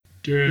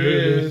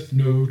Death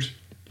Note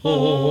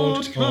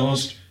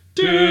Podcast.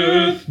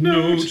 Death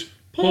Note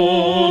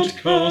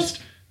Podcast.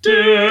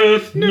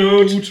 Death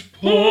Note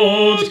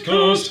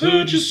Podcast.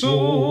 Heard your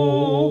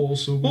soul.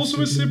 Also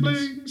with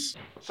siblings.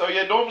 So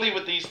yeah, normally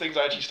with these things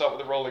I actually start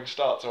with a rolling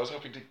start, so I was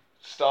hoping to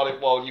start it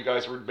while you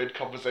guys were in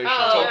mid-conversation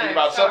talking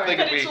about something,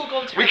 and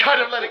we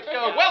kind of let it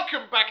go.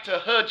 Welcome back to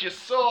Heard You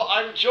Saw.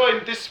 I'm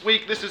joined this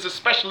week, this is a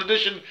special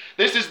edition,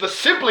 this is the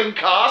sibling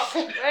cast.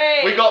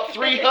 Hey. We got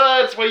 3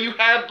 herds where you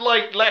had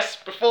like less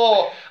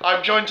before.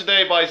 I'm joined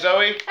today by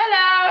Zoe.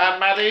 Hello. And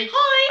Maddie.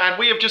 Hi. And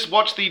we have just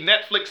watched the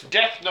Netflix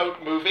Death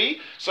Note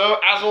movie. So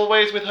as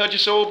always with Heard You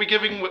Saw, we'll be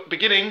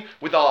beginning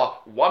with our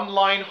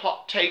one-line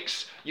hot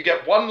takes. You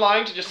get one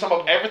line to just sum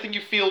up everything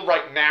you feel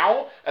right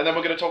now, and then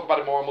we're going to talk about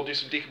it more and we'll do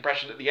some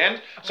decompression at the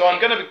end. So I'm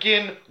going to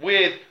begin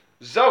with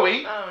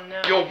Zoe. Oh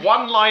no. Your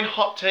one-line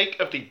hot take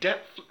of the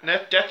Death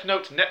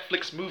Note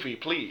Netflix movie,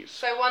 please.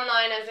 So one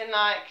line as in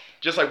like...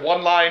 Just like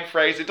one-line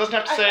phrase. It doesn't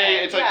have to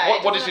say, it's yeah,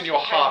 like what it is doesn't in have your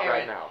to be heart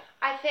right coherent. now.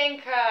 I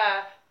think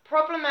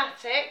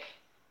problematic,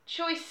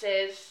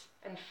 choices,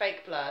 and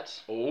fake blood.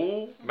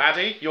 Oh,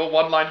 Maddie, your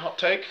one-line hot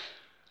take?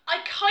 I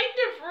kind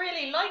of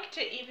really liked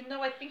it, even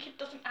though I think it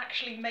doesn't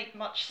actually make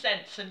much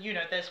sense, and you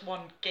know, there's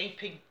one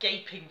gaping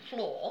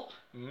flaw.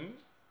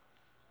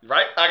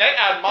 Right, okay,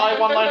 and my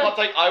one-line hot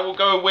take, I will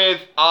go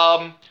with,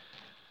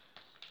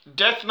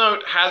 Death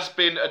Note has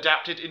been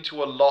adapted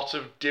into a lot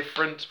of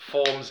different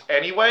forms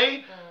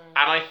anyway,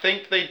 and I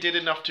think they did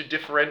enough to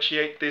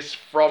differentiate this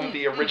from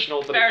the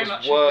original that Very it was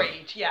much worth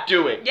agreed, yeah.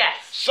 doing. Yes.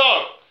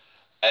 So,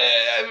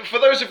 for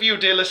those of you,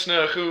 dear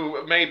listener,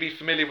 who may be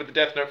familiar with the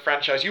Death Note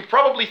franchise, you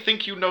probably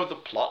think you know the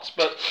plot,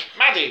 but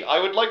Maddie, I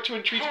would like to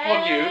entreat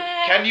upon you,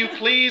 can you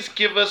please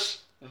give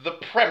us the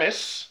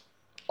premise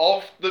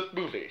of the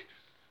movie?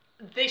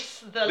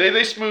 This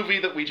movie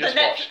that we just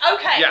the watched.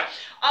 Okay. Yeah.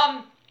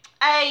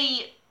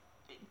 A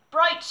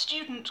bright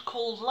student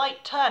called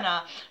Light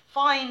Turner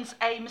finds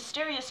a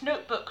mysterious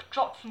notebook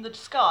dropped from the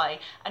sky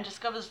and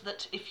discovers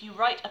that if you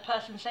write a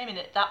person's name in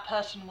it, that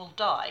person will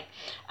die.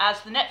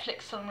 As the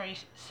Netflix summary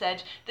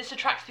said, this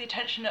attracts the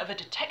attention of a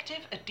detective,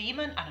 a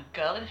demon, and a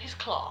girl in his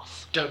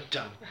class. Dun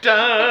dun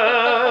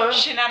dun!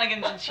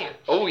 Shenanigans ensue.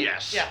 Oh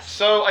yes. Yes.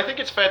 So I think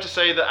it's fair to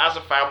say that as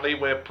a family,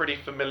 we're pretty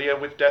familiar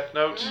with Death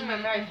Note.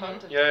 I'm very fond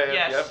of it.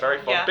 Yeah, very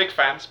fun. Yeah. Big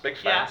fans.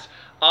 Yeah.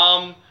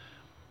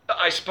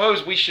 I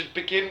suppose we should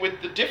begin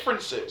with the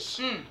differences.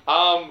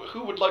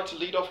 Who would like to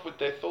lead off with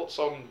their thoughts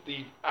on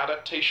the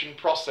adaptation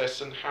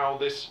process and how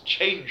this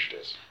changed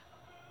it?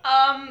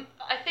 I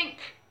think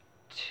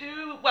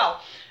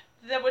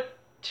there were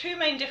 2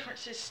 main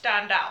differences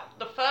stand out.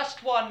 The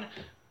first one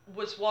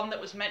was one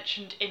that was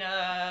mentioned in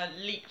a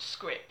leaked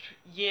script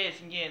years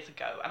and years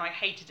ago, and I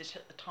hated it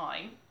at the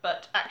time,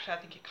 but actually I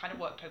think it kind of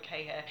worked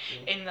okay here,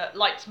 in that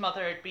Light's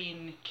mother had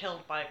been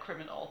killed by a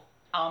criminal,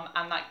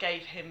 and that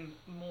gave him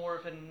more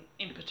of an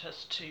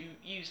impetus to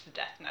use the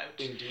Death Note.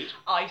 Indeed.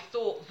 I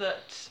thought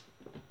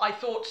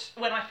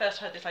when I first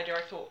heard this idea,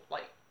 I thought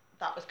like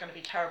that was going to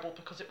be terrible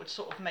because it would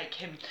sort of make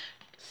him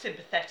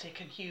sympathetic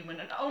and human,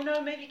 and oh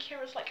no, maybe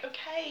Kira's like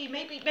okay,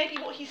 maybe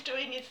what he's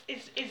doing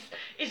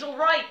is all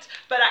right.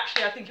 But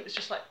actually, I think it was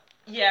just like,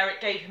 yeah,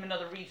 it gave him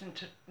another reason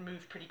to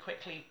move pretty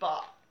quickly,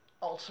 but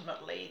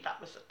ultimately that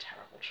was a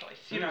terrible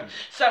choice, you know.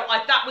 So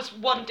that was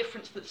one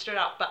difference that stood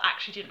out, but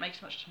actually didn't make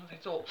as much sense as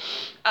I thought.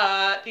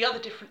 The other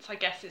difference, I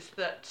guess, is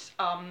that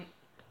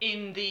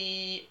in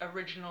the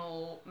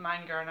original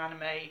manga and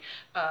anime,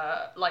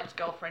 Light's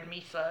girlfriend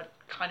Misa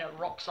kind of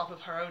rocks up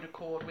of her own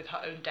accord with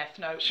her own Death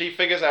Note. She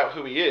figures out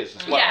who he is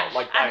as well. Yeah,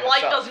 like by and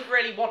Light herself. doesn't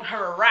really want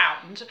her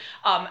around,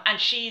 and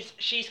she's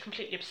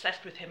completely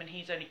obsessed with him, and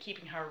he's only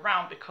keeping her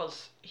around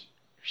because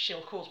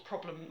she'll cause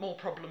more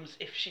problems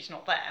if she's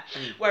not there.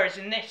 Whereas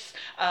in this,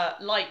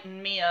 Light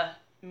and Mia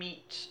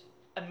meet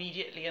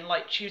immediately, and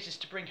Light chooses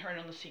to bring her in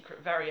on the secret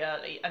very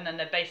early, and then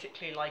they're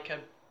basically like a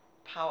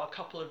power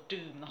couple of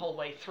doom the whole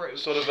way through.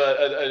 Sort of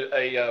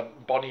a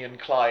Bonnie and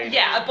Clyde.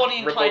 Yeah, a Bonnie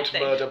and Clyde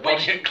thing. Murder,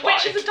 Bonnie and Clyde.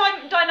 Which is a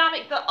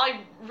dynamic that I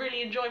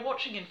really enjoy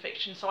watching in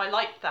fiction, so I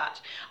liked that.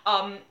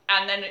 And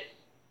then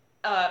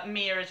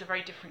Mia is a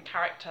very different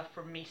character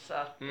from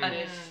Misa, and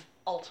is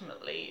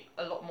ultimately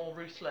a lot more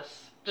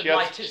ruthless than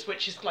Light is,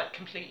 which is like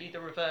completely the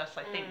reverse,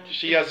 I think.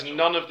 She has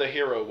none of the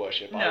hero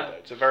worship either.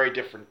 It's a very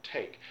different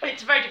take.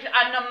 It's very different.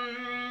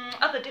 And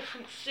other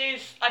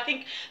differences, I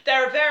think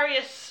there are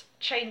various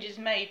changes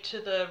made to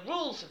the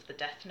rules of the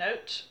Death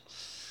Note,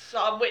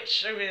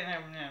 which I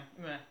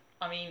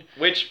mean...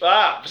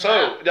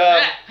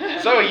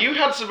 So you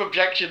had some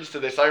objections to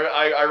this.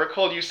 I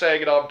recall you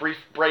saying in our brief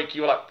break,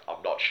 you were like,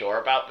 I'm not sure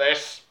about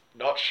this,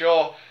 not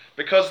sure.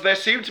 Because there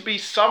seem to be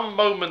some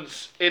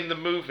moments in the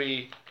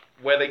movie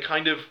where they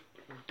kind of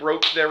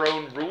broke their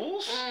own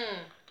rules.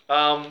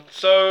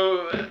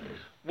 So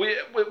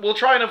we'll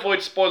try and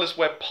avoid spoilers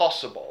where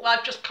possible. Well,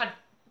 I've just kind of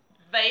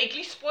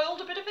vaguely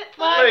spoiled a bit of it.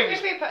 Well,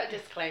 if we put a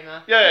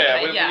disclaimer.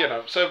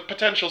 Yeah. So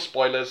potential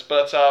spoilers,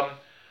 but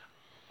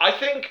I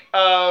think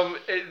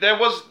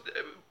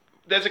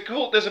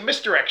there's a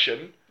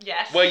misdirection.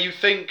 Yes. Where you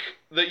think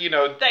that, you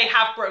know... They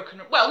have not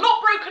broken a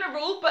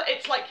rule, but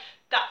it's like,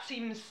 that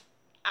seems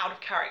out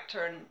of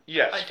character and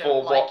Yes, I don't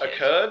for like what it.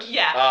 occurred.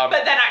 Yeah,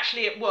 but then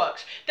actually it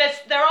works.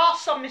 There are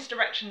some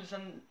misdirections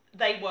and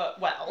they work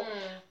well.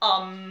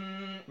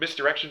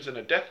 Misdirections in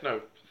a Death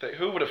Note thing.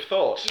 Who would have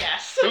thought?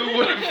 Yes. Who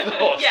would have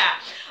thought? Yeah.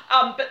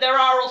 But there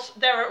are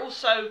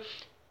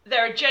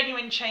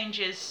genuine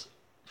changes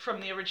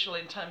from the original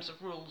in terms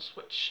of rules,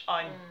 which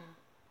I'm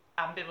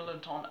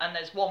ambivalent on. And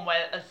there's one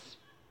where,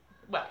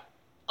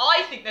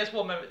 I think there's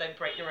one moment they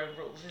break their own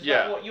rules. Is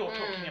that what you're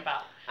talking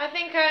about? I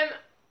think,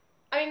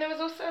 there was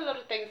also a lot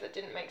of things that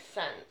didn't make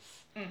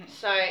sense. Mm-hmm.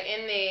 So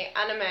in the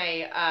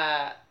anime,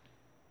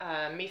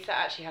 Misa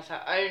actually has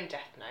her own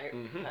Death Note,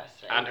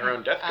 firstly. And her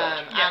own Death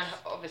God. And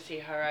obviously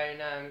her own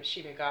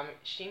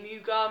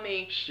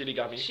Shimugami.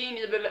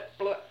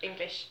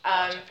 English.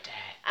 God of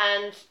Death.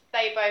 And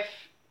they both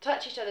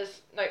touch each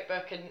other's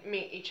notebook and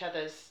meet each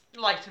other's...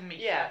 Light and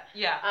Misa.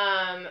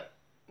 Yeah.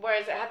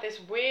 Whereas it had this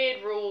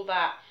weird rule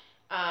that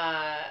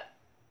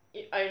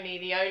only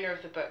the owner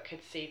of the book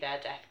could see their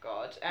Death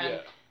God. And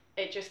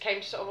it just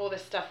came to sort of all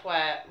this stuff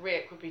where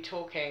Ryuk would be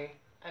talking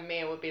and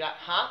Mia would be like,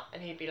 huh?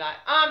 And he'd be like,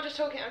 I'm just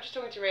talking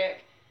to Ryuk.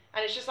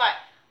 And it's just like,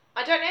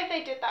 I don't know if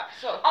they did that for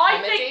sort of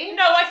comedy.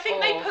 I think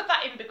they put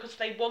that in because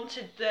they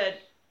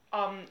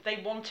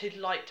wanted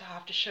Light to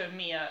have to show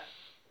Mia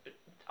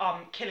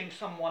killing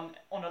someone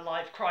on a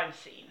live crime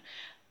scene.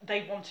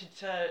 They wanted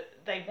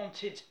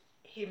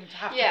him to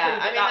have to prove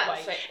it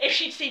that way. If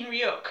she'd seen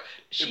Ryuk,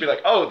 she'd be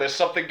like, oh, there's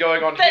something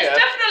going on There's here.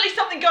 definitely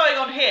something going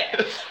on here.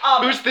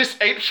 Who's this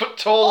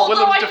 8-foot-tall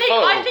Willem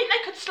Dafoe? I think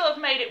they could still have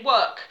made it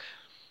work.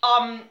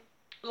 And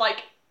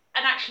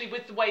actually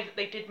with the way that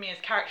they did Mia's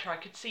character, I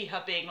could see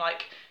her being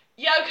like,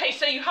 yeah, okay,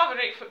 so you have an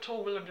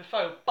 8-foot-tall Willem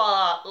Dafoe,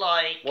 but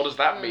like... What does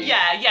that mean?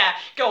 Yeah,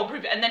 go on,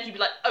 prove it. And then he'd be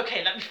like,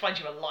 okay, let me find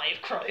you a live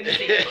crime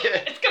scene.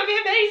 It's going to be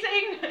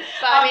amazing.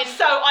 But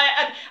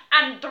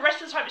and the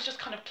rest of the time it's just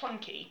kind of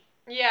clunky.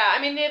 Yeah,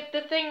 I mean,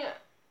 the thing,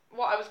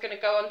 what I was going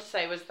to go on to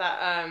say was that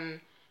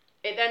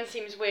it then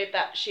seems weird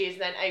that she is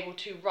then able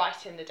to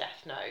write in the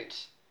Death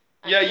Note.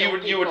 Yeah, you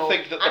would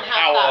think that the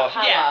power,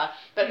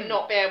 but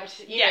not be able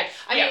to. Yes.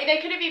 I mean, they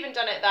could have even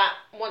done it that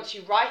once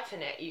you write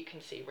in it, you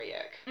can see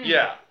Ryuk.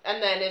 Yeah.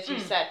 And then, as you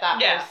said,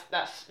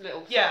 that's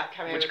little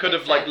cameo, which could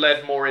have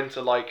led more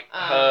into her.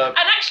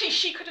 And actually,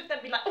 she could have then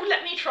been like, "Oh,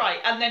 let me try,"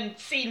 and then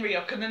seen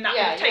Ryuk, and then that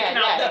would have taken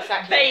out the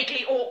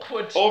vaguely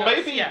awkward. Or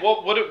maybe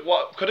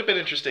what could have been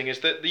interesting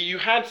is that you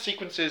had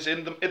sequences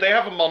in them. They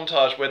have a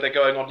montage where they're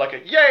going on like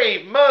a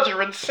yay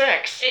murder and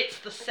sex. It's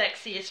the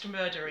sexiest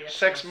murder.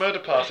 Sex murder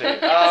party.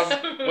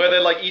 Where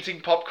they're like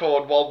eating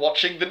popcorn while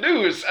watching the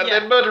news and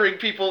they're murdering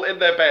people in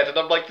their bed, and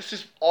I'm like, this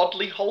is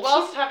oddly wholesome.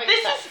 Whilst having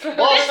sex.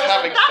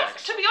 Having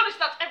sex. To be honest,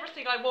 that's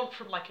everything I want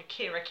from like a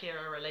Kira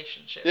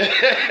relationship.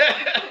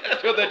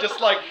 Where they're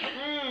just like,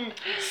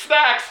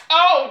 snacks,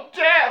 oh,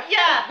 death,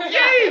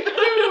 yay, the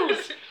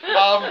news.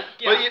 But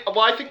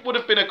what I think would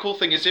have been a cool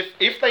thing is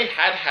if they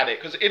had it,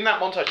 because in that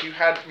montage you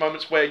had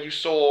moments where you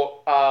saw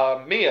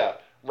Mia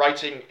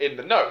writing in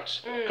the note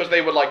because they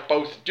were like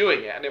both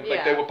doing it and it was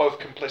like they were both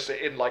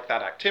complicit in like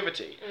that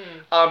activity.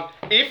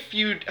 If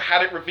you'd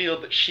had it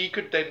revealed that she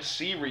could then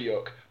see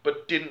Ryuk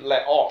but didn't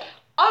let on.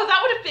 Oh,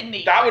 that would have been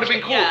neat. That would have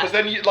been cool because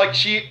then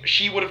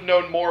she would have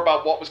known more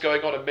about what was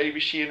going on and maybe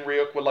she and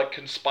Ryuk were like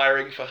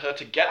conspiring for her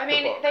to get the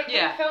book. They could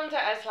have filmed it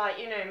as like,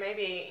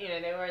 maybe,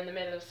 they were in the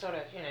middle of sort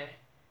of,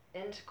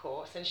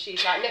 intercourse and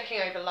she's like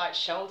looking over Light's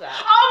shoulder.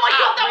 Oh my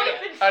god, that would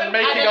have been so and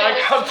making eye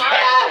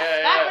contact.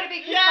 That would have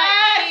been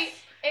like,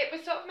 it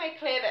was sort of made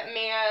clear that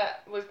Mia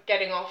was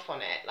getting off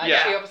on it. Like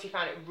she obviously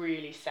found it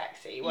really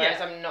sexy, whereas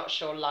I'm not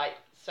sure Light.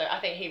 So I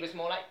think he was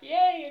more like,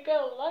 yay, a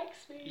girl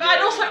likes me. Yeah.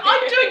 And also,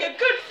 I'm doing a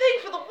good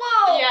thing for the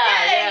world.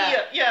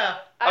 Yeah.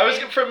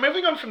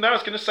 Moving on from there, I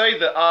was going to say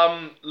that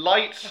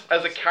Light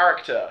as a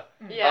character,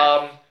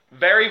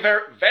 very,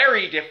 very,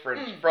 very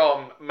different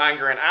from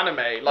manga and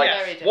anime.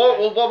 Like,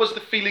 what was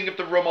the feeling of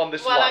the room on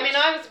this? Well, Light? I mean,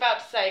 I was about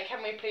to say,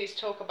 can we please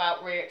talk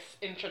about Ryuk's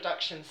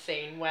introduction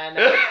scene when?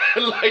 I don't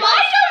think.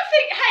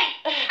 Hey,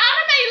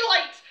 anime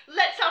Light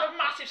lets out a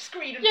massive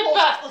scream and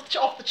falls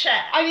off the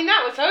chair. I mean,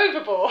 that was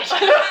overboard. So,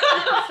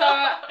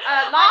 I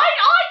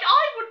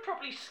would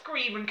probably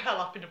scream and curl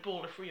up in a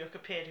ball if Ryuk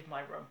appeared in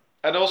my room.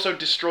 And also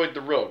destroyed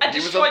the room. He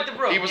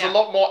was a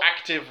lot more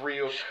active,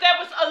 Ryuk. There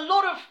was a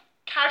lot of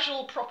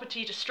casual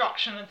property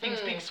destruction and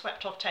things being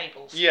swept off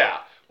tables.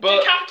 Yeah.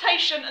 But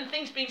decapitation and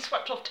things being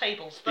swept off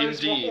tables.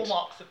 Those were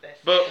hallmarks of this.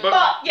 But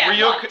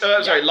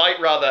Ryuk, Light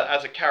rather,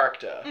 as a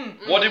character.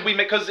 What did we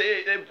make? Because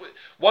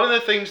one of the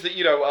things that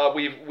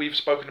we've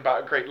spoken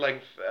about at great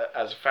length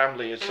as a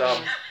family is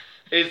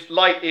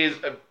Light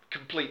is a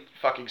complete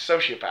fucking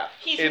sociopath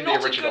He's in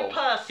not the original. a good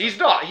person. He's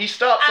not. He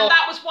starts And off.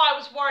 that was why I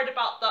was worried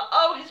about that.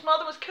 Oh, his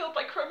mother was killed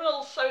by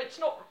criminals, so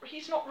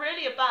he's not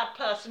really a bad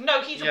person.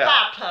 No, he's a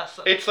bad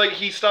person. It's like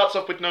he starts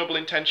off with noble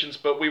intentions,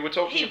 but we were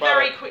talking He about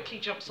very quickly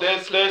jumps on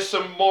the there's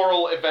some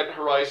moral event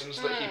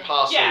horizons that he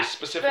passes Yeah.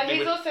 specifically. But he's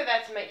with, also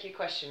there to make you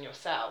question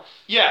yourself.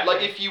 yeah,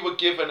 like if you were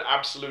given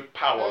absolute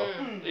power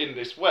in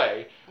this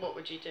way, What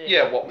would you do?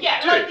 yeah, what would Yeah,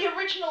 you do? like the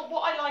original.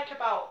 What I like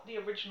about the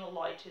original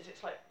Light is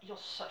it's like you're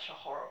such a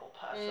horrible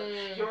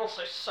person. You're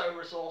also so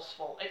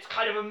resourceful. It's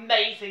kind of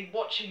amazing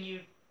watching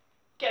you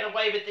get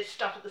away with this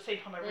stuff at the same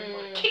time. I really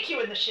want to kick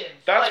you in the shins.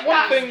 That's Like,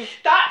 one thing.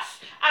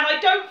 And I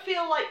don't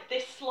feel like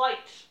this Light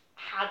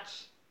had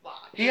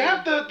that. He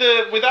had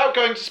the without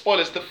going to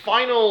spoilers, the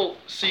final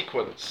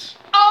sequence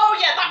Oh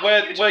yeah, that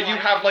was where beautiful, you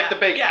have like the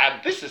big yeah.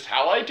 and this is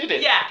how I did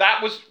it. Yeah.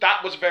 That was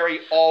very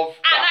of And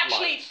that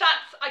actually,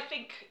 Light. I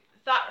think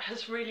that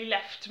has really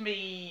left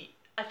me.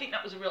 I think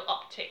that was a real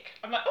uptick.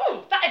 I'm like,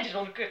 oh, that ended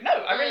on a good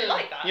note. I really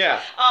like that. Yeah.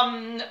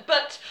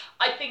 But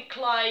I think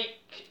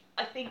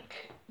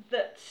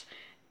that.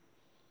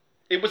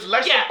 It was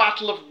less Yeah. a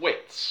battle of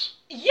wits.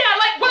 Yeah,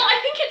 I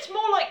think it's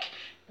more like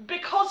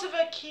because of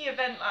a key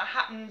event that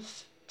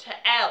happens to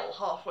Elle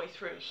halfway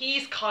through,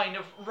 he's kind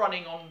of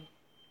running on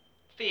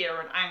fear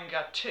and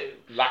anger too.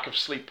 Lack of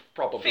sleep,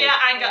 probably. Fear,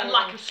 anger, and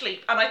lack of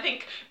sleep. And I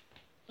think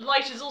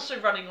Light is also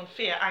running on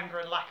fear, anger,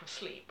 and lack of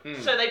sleep.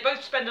 So they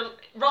both spend,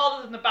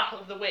 rather than the battle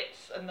of the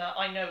wits and the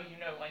I know, you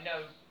know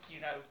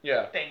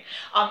Yeah. thing,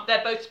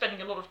 they're both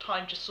spending a lot of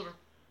time just sort of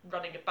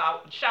running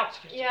about and shouting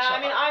at each Yeah,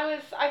 other. I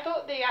mean, I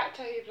thought the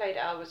actor who played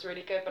Elle was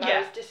really good, but I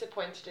was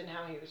disappointed in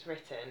how he was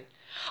written.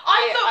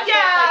 I thought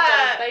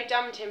they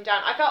dumbed him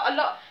down. I felt a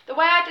lot. The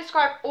way I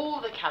describe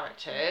all the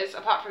characters,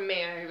 apart from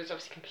Mia, who was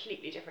obviously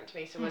completely different to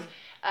me, was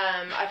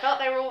I felt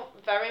they were all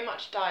very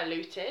much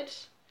diluted.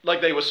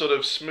 Like they were sort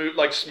of smoothed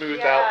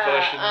out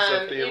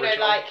versions of the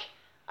original.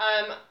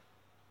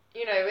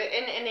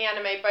 In the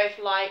anime, both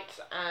Light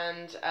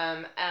and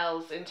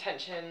Elle's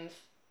intentions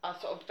are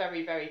sort of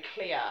very, very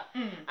clear.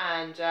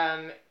 And,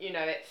 I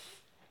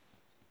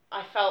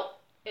felt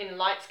in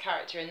Light's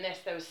character in this,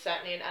 there was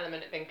certainly an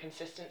element of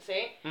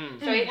inconsistency.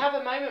 So he'd have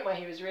a moment where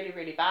he was really,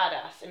 really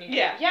badass, and you'd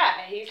think,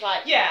 he's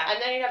like,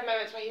 and then he'd have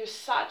moments where he was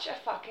such a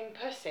fucking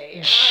pussy.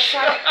 And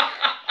I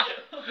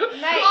was like,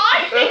 mate.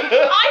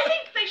 I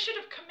think they should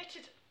have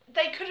committed.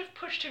 They could have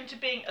pushed him to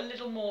being a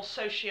little more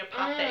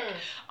sociopathic.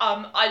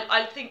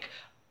 I think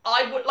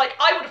I would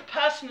have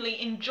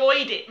personally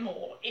enjoyed it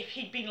more if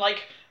he'd been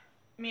like,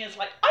 Mia's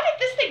like, I did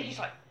this thing. He's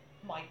like,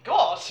 my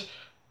God,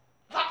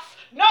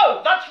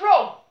 that's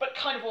wrong, but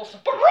kind of awesome.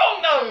 But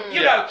wrong, no,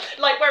 you know.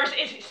 Like, whereas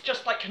it's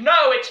just like,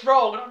 no, it's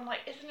wrong, and I'm like,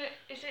 is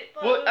it?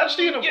 Well,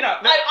 actually,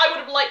 I would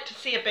have liked to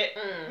see a bit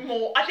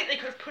more. I think they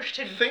could have pushed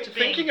him to being.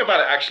 Thinking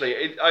about it,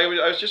 actually, I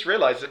was just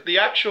realised that the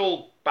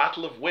actual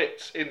battle of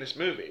wits in this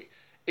movie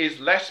is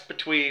less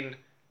between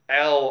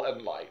Elle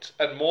and Light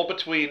and more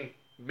between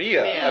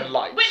Mia and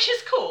Light, which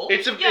is cool.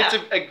 It's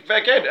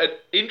again an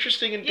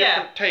interesting and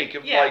different take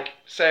of like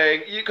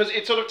saying, because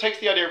it sort of takes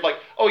the idea of like,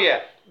 oh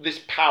yeah,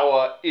 this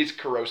power is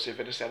corrosive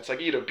in a sense, like,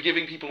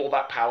 giving people all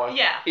that power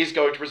is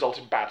going to result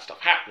in bad stuff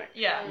happening,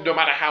 no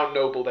matter how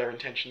noble their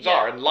intentions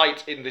are. And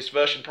Light in this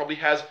version probably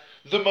has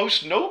the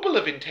most noble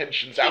of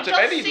intentions out of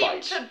any Light. He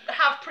does seem to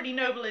have pretty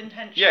noble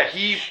intentions.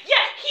 He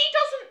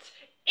doesn't.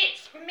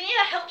 It's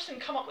Mia helps him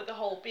come up with the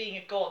whole being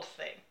a god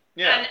thing.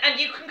 Yeah. And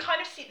you can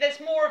kind of see there's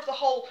more of the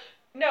whole,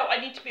 no, I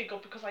need to be a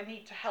god because I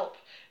need to help.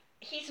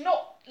 He's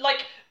not,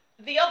 like,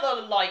 the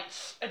other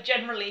Lights are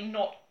generally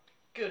not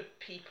good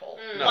people.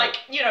 No. Like,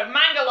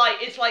 Manga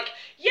Light is like,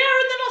 and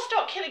then I'll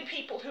start killing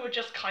people who are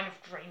just kind of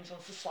drains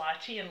on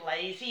society and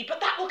lazy, but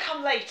that will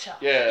come later.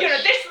 Yes.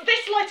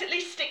 This Light at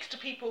least sticks to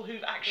people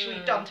who've actually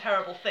done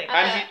terrible things.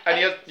 And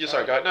he has,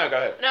 sorry, go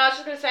ahead. No, I was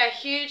just going to say a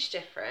huge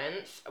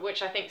difference,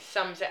 which I think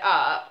sums it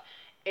up,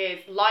 is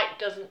Light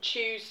doesn't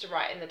choose to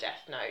write in the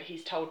Death Note.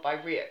 He's told by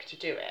Ryuk to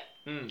do it.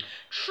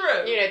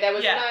 True. There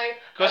was no...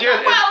 Because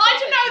well, I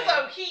don't know,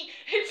 though.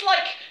 It's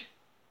like,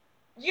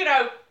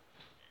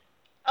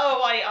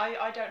 oh,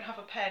 I don't have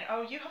a pen.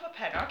 Oh, you have a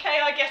pen. Okay,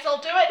 I guess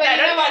I'll do it but then.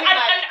 You know what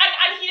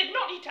and he did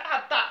not need to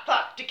add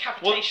that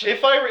decapitation.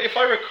 Well, if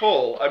I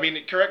recall, I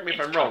mean, correct me if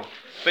I'm wrong,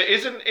 but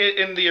isn't it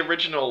in the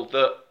original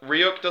that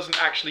Ryuk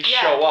doesn't actually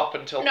show up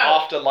until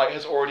after Light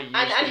has already used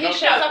and he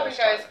shows up and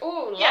goes,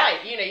 oh, Light,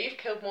 you've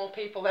killed more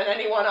people than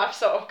anyone I've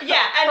sort of come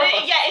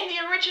across. In the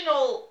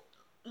original,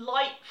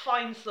 Light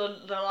finds the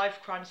live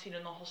crime scene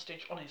and the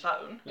hostage on his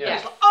own. Yeah.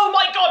 He's like, oh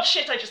my God,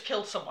 shit, I just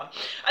killed someone.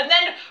 And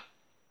then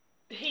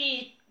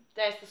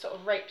there's the sort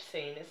of rape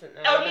scene, isn't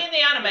there? Only in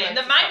the anime. In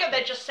the manga,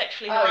 they're just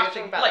sexually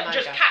harassing,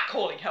 just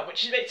catcalling her,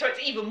 so it's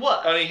even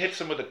worse. And he hits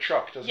him with a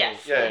truck, doesn't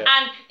he? Yeah.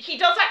 And he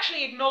does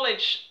actually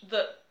acknowledge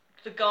that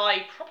the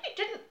guy probably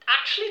didn't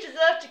actually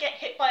deserve to get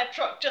hit by a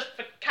truck just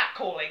for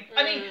catcalling.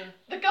 I mean,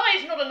 the guy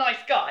is not a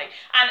nice guy,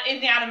 and in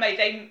the anime,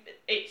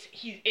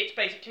 it's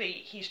basically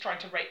he's trying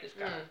to rape this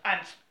girl, and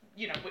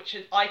which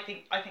is I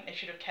think they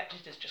should have kept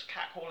it as just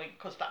catcalling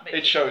because that makes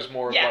it shows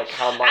more of like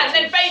how Light and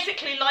then is...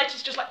 basically Light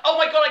is just like, oh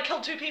my god, I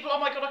killed 2 people. Oh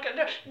my god,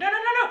 no,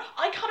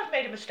 I can't have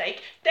made a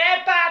mistake.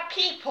 They're bad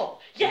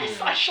people. Yes,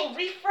 I shall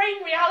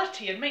reframe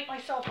reality and make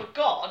myself a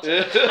god.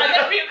 And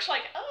then Ryuk's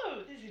like,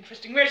 oh, this is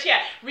interesting. Whereas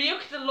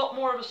Ryuk is a lot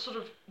more of a sort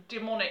of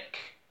demonic,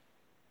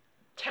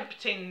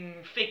 tempting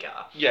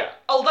figure. Yeah.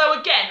 Although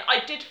again, I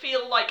did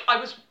feel like I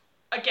was.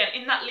 Again,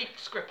 in that leaked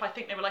script, I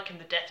think they were like in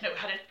the Death Note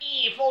had an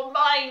evil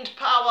mind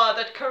power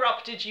that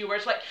corrupted you,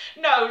 whereas like,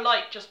 no,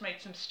 Light just made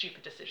some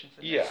stupid decisions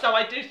in this. So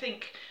I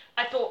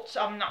thought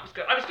that was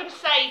good. I was going to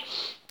say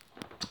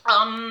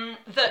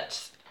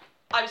that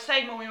I was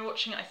saying when we were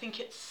watching it, I think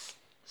it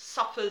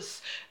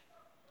suffers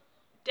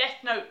Death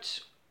Note,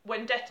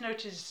 when Death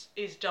Note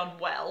is done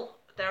well,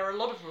 there are a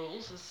lot of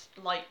rules, as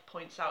Light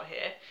points out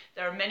here.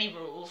 There are many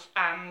rules,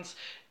 and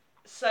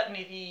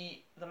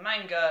certainly the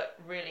manga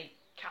really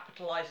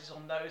capitalizes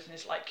on those and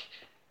is like,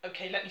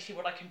 okay, let me see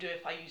what I can do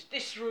if I use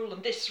this rule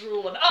and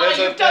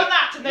you've done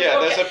that, and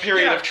there's a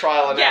period of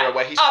trial and error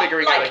where he's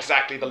figuring out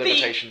exactly the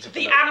limitations of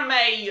the note.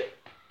 Anime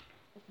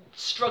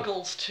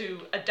struggles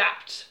to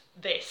adapt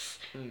this,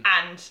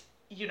 and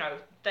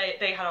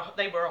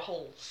they were a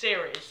whole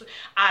series,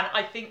 and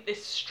I think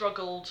this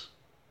struggled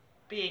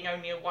being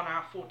only a 1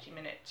 hour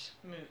 40-minute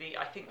movie.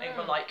 I think they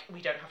were like,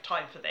 we don't have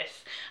time for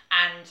this,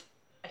 and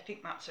I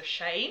think that's a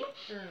shame.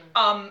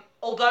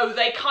 Although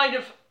they kind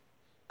of,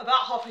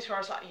 about halfway through I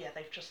was like, yeah,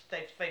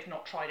 they've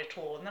not tried at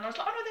all. And then I was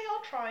like, oh no, they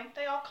are trying.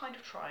 They are kind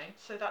of trying.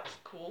 So that's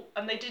cool.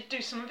 And they did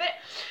do some of it.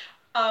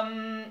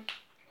 And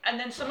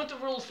then some of the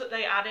rules that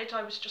they added,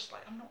 I was just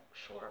like, I'm not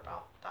sure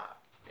about that,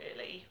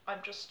 really. I'm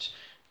just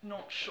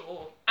not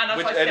sure. And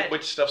as I said...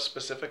 which stuff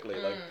specifically?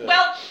 Like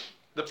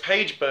the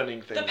page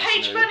burning thing. The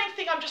page burning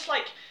thing, I'm just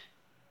like...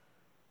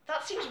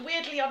 That seems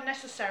weirdly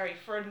unnecessary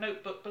for a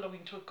notebook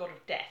belonging to a god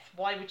of death.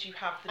 Why would you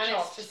have the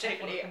chance to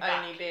take one of them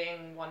back? Only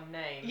being one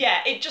name.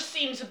 Yeah, it just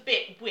seems a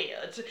bit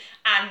weird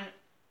and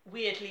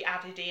weirdly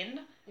added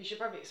in. You should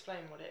probably explain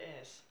what it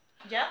is.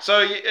 Yeah.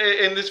 So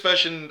in this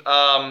version,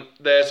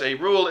 there's a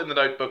rule in the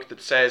notebook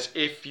that says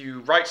if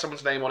you write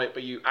someone's name on it,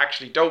 but you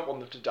actually don't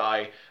want them to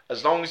die,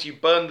 as long as you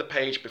burn the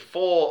page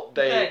before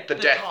the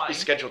death is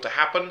scheduled to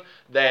happen,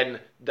 then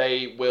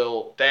they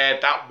will.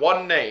 That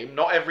one name,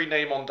 not every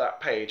name on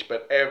that page,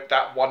 but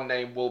that one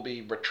name will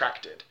be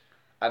retracted,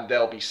 and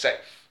they'll be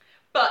safe.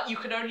 But you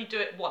can only do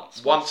it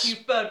once. Once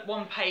you've burnt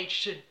one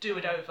page to do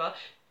it over,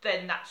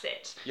 then that's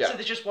it. Yeah. So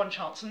there's just one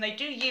chance, and they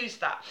do use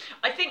that.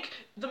 I think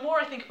the more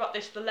I think about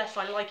this, the less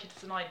I like it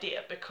as an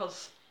idea,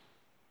 because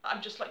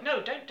I'm just like,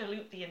 no, don't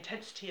dilute the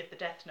intensity of the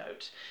Death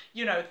Note.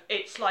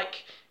 It's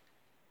like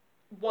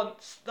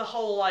once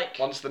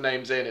the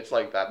name's in, it's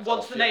like that.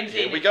 Once the name's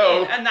in, here we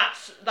go, and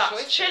that's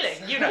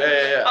chilling.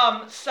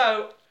 Yeah.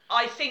 So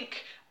I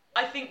think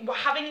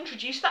having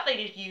introduced that, they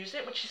did use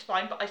it, which is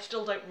fine, but I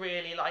still don't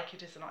really like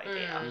it as an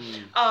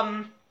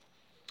idea.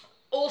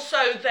 Also,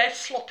 they're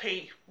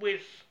sloppy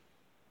with...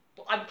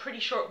 I'm pretty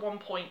sure at one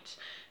point,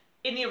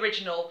 in the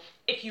original,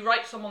 if you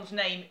write someone's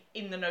name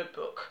in the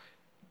notebook,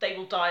 they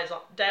will die of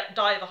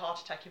a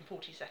heart attack in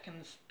 40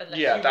 seconds unless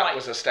you write... that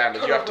was a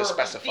standard. You have to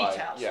specify.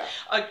 Details. Yeah.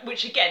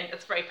 Which, again,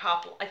 it's very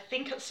powerful. I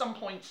think at some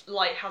points,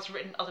 Light has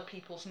written other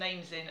people's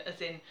names in, as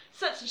in,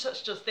 such and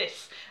such does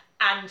this,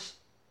 and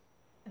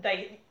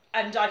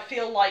I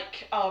feel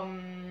like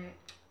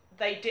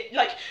they did...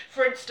 Like,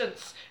 for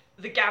instance,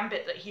 the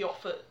gambit that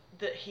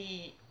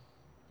he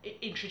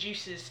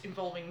introduces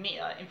involving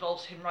Mia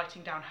involves him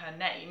writing down her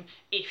name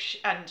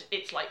and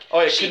it's like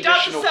she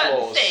does a certain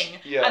clause. Thing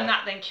and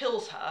that then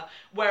kills her,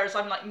 whereas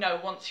I'm like, no,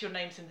 once your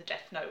name's in the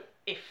Death Note,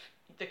 if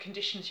the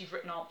conditions you've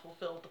written aren't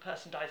fulfilled, the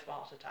person dies of a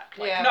heart attack.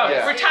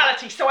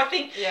 Brutality. So I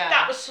think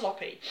that was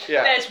sloppy.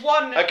 There's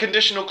a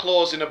conditional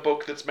clause in a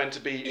book that's meant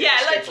to be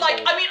it's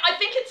like, I mean, I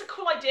think it's a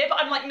cool idea, but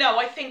I'm like, no,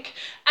 I think,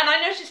 and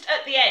I noticed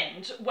at the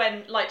end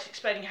when Light's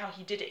explaining how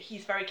he did it,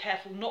 he's very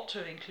careful not to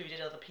have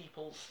included other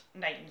people's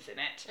names in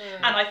it,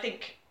 and I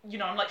think,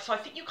 I'm like, so I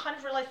think you kind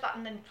of realised that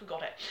and then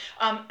forgot it.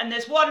 And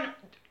there's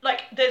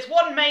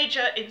one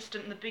major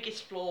instant, the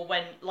biggest flaw,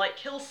 when Light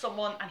kills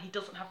someone and he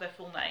doesn't have their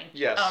full name.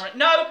 Yes.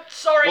 No,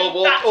 sorry,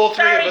 well, that's all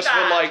three very of us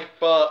bad. were like,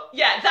 but...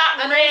 Yeah, that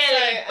and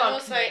really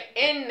also me.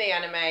 In the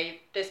anime,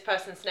 this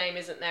person's name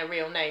isn't their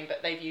real name,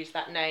 but they've used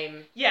that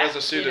name. Yeah. As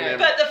a pseudonym.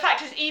 But the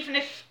fact is, even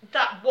if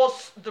that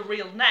was the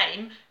real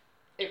name...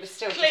 It was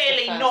still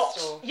clearly just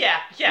not. Or...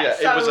 Yeah.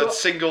 So, it was a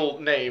single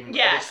name.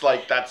 Yeah. And it's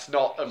like, that's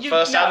not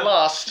first and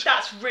last.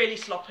 That's really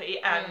sloppy,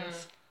 and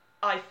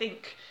I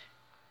think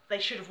they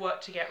should have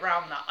worked to get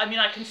around that. I mean,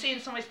 I can see in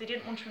some ways they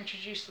didn't want to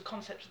introduce the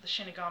concept of the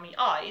Shinigami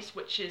eyes,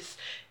 which is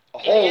a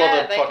whole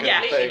other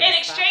fucking thing. In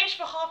exchange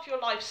for half your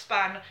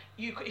lifespan,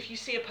 if you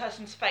see a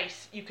person's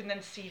face, you can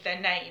then see their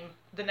name,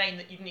 the name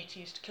that you'd need to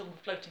use to kill them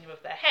floating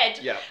above their head.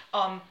 Yeah.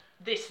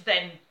 This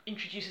then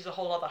introduces a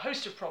whole other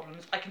host of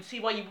problems. I can see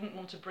why you wouldn't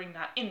want to bring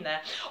that in there.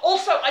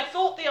 Also, I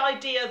thought the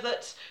idea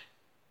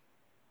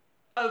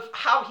of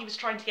how he was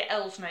trying to get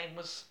Elle's name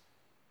was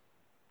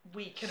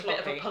weak and a bit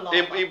of a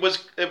Sloppy. palaver. It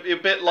was a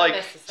bit like,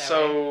 Unnecessary.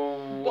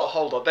 so,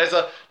 hold on,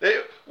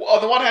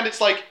 on the one hand it's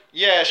like,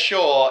 yeah,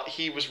 sure,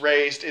 he was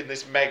raised in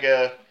this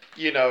mega,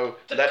 the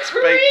let's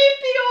creepy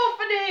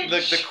make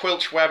orphanage. the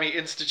Quilch Whammy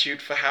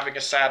Institute for having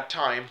a sad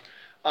time.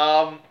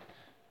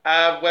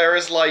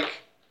 Whereas, like,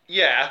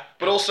 yeah,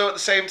 but also at the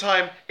same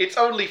time, it's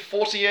only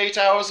 48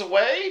 hours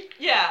away.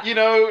 Yeah.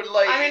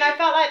 Like... I mean, I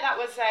felt like that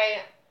was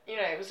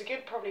it was a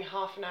good probably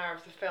half an hour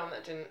of the film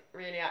that didn't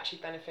really actually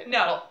benefit the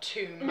plot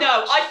too much.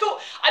 No,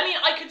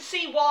 I could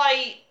see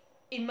why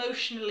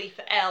emotionally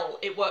for Elle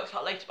it works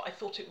out later, but I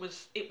thought it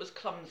was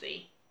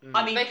clumsy.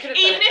 I mean, They could have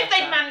even done it if they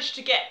better. managed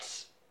to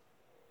get...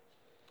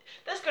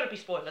 There's got to be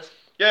spoilers.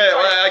 Yeah,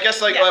 Sorry. well, I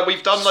guess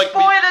we've done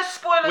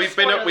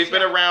Spoilers, we've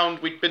been around,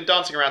 we've been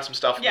dancing around some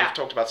stuff. And Yeah. We've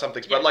talked about some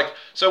things, Yeah. but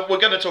so we're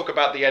going to talk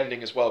about the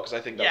ending as well because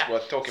I think that's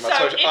worth talking about.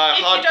 So if hard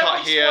you don't cut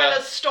want here.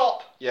 spoilers,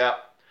 stop. Yeah.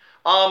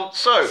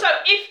 So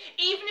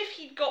even if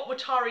he'd got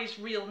Watari's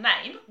real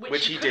name,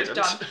 which he could have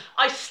didn't. done,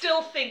 I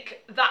still think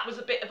that was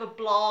a bit of a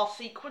blah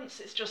sequence.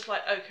 It's just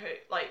like, okay,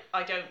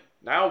 I don't.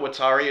 Now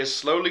Watari is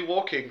slowly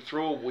walking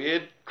through a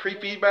weird,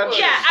 creepy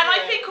mansion. Yeah, and I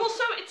Yeah. think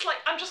also it's like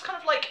I'm just kind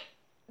of like,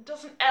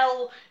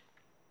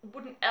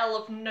 wouldn't Elle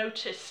have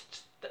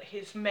noticed that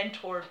his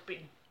mentor had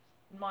been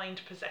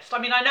mind possessed? I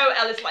mean, I know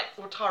Elle is like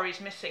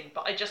Watari's missing,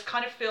 but I just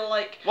kind of feel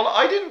like Well,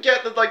 I didn't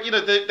get that,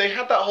 they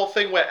had that whole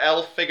thing where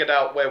Elle figured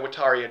out where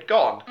Watari had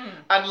gone. And,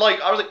 I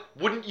was like,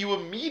 wouldn't you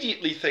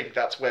immediately think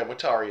that's where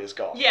Watari has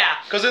gone? yeah,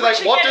 'Cause it's which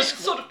like, what again does- is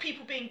sort of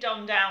people being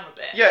dumbed down a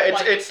bit. Yeah,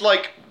 it's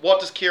like, what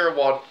does Kira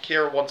want?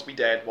 Kira wants me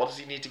dead. What does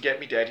he need to get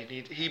me dead?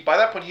 He by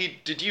that point, he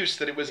deduced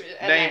that it was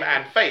name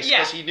and face, Yeah.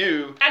 because he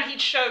knew... And he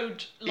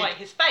showed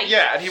his face.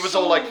 Yeah, and he was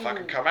all like, So-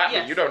 fucking come at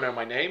yes. me, you don't know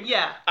my name.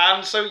 Yeah.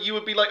 And so you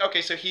would be like,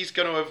 okay, so he's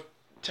going to have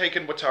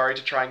taken Watari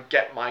to try and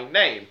get my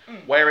name.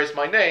 Where is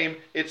my name?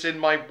 It's in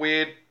my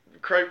weird,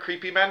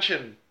 creepy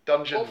mansion,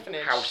 dungeon,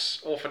 Orphanage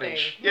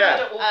orphanage. thing.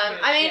 Yeah.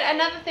 I mean, Yeah.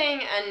 another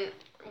thing, and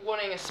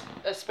warning a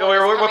No,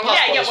 spoiler. we're past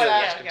Yeah, spoilers, well, yeah,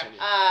 yeah, just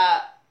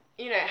yeah.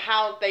 continue.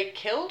 How they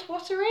killed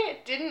Watari,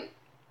 it didn't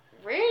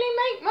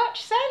really make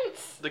much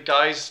sense. The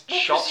guys Well,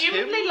 shot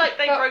presumably, him?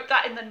 they But- wrote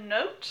that in the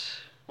note.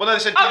 Well, no, they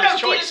said Oh no,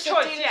 Dealer's Dealer's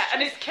Choice. Choice, yeah,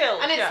 and it's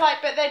killed. And it's yeah.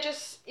 like, but they're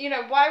just,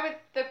 why would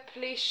the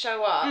police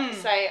show up,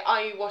 say,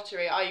 are you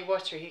Watari, are you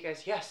Watari? He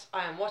goes, yes,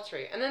 I am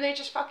Watari. And then they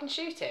just fucking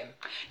shoot him.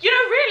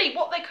 Really,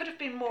 what they could have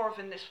been more of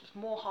in this was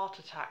more heart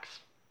attacks.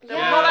 There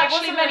were Yeah, not there actually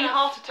wasn't many enough.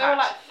 heart attacks. There were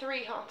like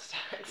 3 heart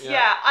attacks. Yeah.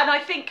 Yeah, and I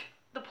think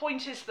the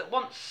point is that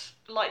once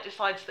Light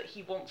decides that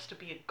he wants to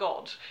be a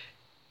god,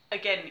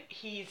 again,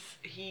 he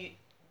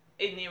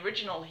in the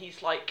original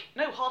he's like,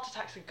 no, heart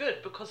attacks are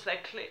good because they're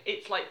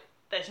it's like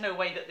there's no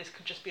way that this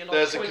could just be a lot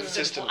There's of a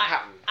coincidental consistent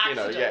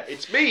pattern. accidents.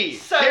 It's me,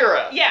 So,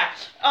 Kira. yeah,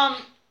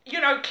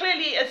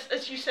 clearly,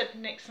 as you said,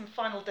 Nick, some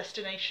Final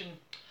Destination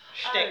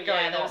shtick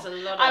going there on. was a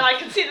lot And of... I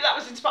can see that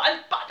was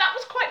inspired, but that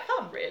was quite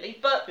fun, really.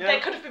 But Yeah. there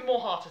could have been more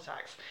heart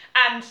attacks,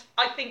 and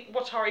I think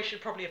Watari should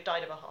probably have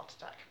died of a heart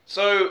attack.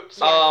 So,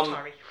 Sorry,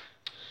 Watari.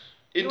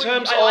 in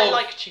terms of... I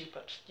liked you,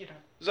 but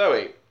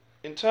Zoe,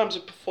 in terms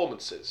of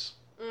performances,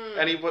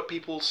 any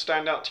people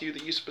stand out to you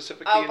that you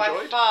specifically Oh, by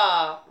enjoyed?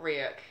 far,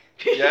 Ryuk.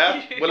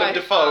 Yeah? Willem By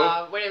Dafoe.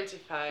 far, William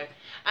Dafoe.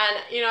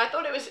 And, I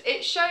thought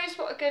it shows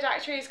what a good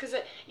actor is, because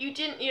you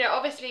didn't,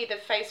 obviously the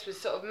face was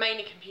sort of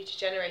mainly computer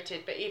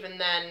generated, but even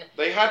then...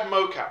 They had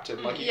mocapped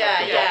him, like he Yeah,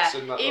 had the yeah. dots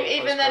in that little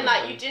Even then,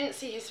 post-credit you thing. didn't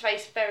see his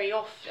face very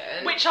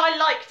often. which I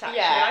liked actually.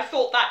 Yeah. I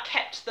thought that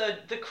kept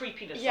the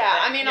creepiness. Yeah,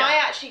 of it. I mean, yeah. I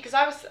actually, because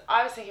I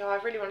was thinking, I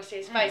really want to see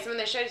his face, and when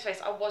they showed his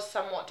face, I was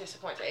somewhat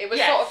disappointed. It was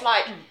Yes. sort of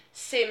like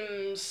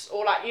Sims,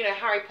 or like,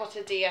 Harry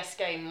Potter DS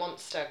game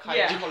monster kind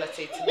Yeah. of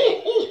quality to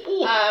me.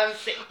 I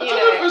don't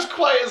know if it was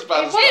quite as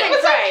bad as It that. It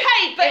was Great.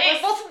 okay, but It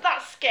it, was- wasn't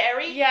that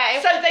scary. Yeah,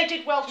 it- so they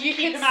did well to You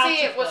keep could him out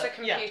see of it was the- a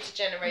computer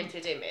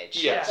generated image,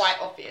 Yes. quite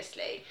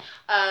obviously.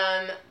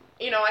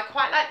 I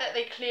quite like that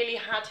they clearly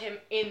had him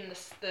in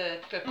the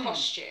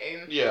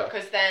costume. Yeah.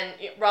 Because then,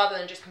 rather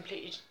than just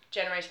completely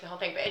generating the whole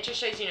thing, but it just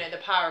shows, the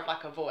power of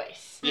like a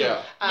voice.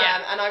 Yeah.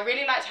 Yeah. And I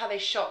really liked how they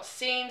shot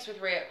scenes with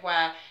Ryuk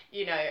where,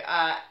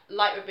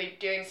 Light would be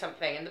doing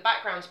something and the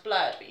background's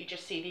blurred, but you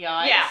just see the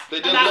eyes. Yeah, They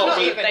and did a that's lot not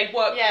with- even, they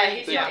worked Yeah, really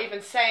he's good. not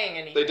even saying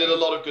anything. They did a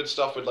lot of good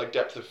stuff with like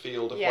depth of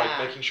field of Yeah.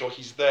 like making sure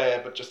he's there,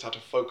 but just how to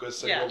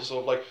focus and Yeah. all the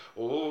sort of like,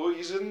 oh,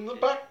 he's in the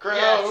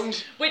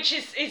background. Which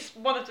is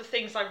one of the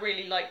things I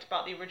really liked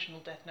about the original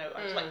Death Note.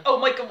 I was Mm. like, oh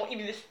my god, what you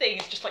mean this thing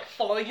is just like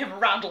following him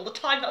around all the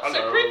time? That's so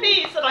Hello.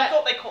 creepy. So I But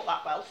thought they caught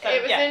that well. So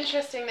It was yeah.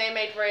 interesting they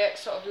made Ryuk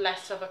sort of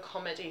less of a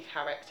comedy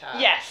character.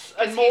 Yes,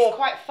 Because and more. he's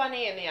quite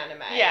funny in the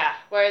anime. Yeah.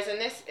 Whereas in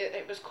this,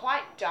 it was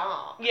quite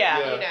dark. Yeah.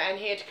 Yeah. And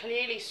he had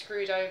clearly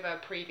screwed over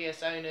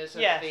previous owners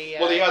of Yes. the...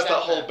 Well, he has that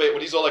Death whole Note. bit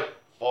when he's all like,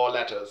 4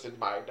 letters in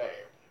my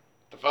name.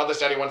 The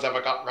furthest anyone's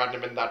ever got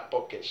random in that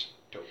book is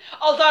 2.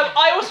 Although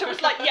I also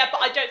was like, yeah, but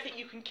I don't think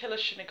you can kill a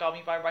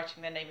Shinigami by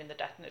writing their name in the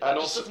Death Note. That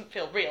And just also- doesn't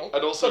feel real.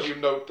 And also you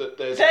note that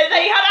there's...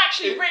 They had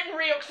actually In- written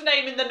Ryuk's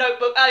name in the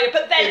notebook earlier,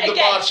 but then In the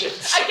again,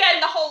 margins. again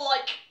the whole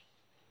like,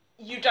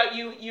 you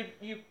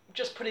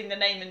just putting the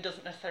name in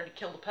doesn't necessarily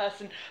kill the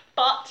person,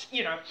 but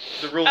you know.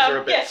 The rules are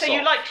a bit Yeah, so soft.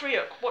 you liked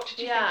Ryuk. What did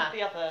you think of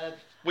the other?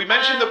 We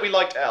mentioned that we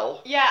liked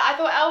L. Yeah, I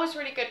thought L was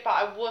really good, but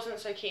I wasn't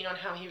so keen on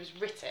how he was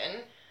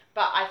written.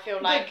 But I feel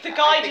like the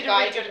guy did and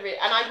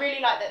I really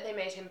like that they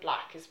made him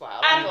black as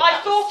well. And I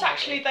thought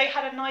actually they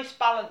had a nice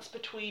balance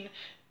between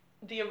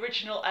the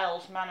original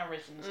L's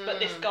mannerisms, but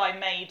this guy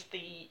made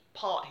the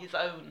part his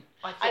own.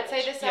 I'd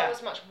say this L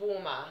was much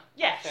warmer.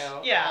 Yes. I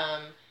feel.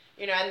 Yeah.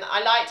 You know, and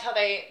I liked how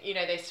they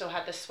still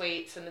had the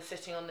sweets and the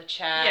sitting on the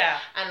chair. Yeah.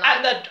 And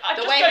like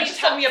the way he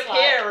suddenly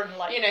appear and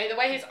like. You know, the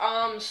way his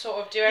arms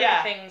sort of do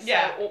everything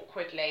so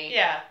awkwardly.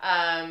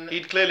 Yeah.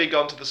 He'd clearly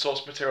gone to the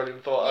source material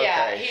and thought, okay.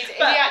 Yeah,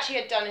 he actually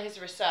had done his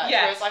research.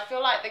 Yes. Whereas I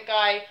feel like the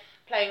guy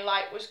playing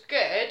Light was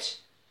good,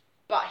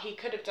 but he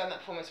could have done that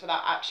performance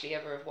without actually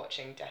ever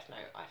watching Death Note,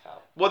 I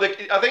felt. Well,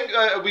 I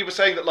think we were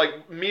saying that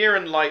like Mir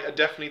and Light are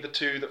definitely the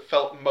two that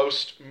felt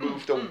most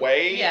moved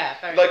away. Yeah,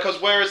 very like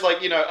because whereas like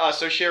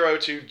Soshiro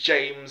to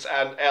James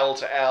and L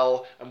to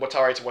L and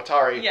Watari to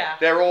Watari,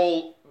 they're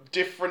all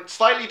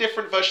slightly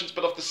different versions,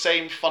 but of the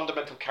same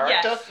fundamental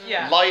character. Yes,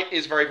 yeah. Light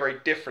is very, very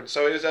different.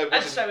 So it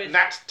was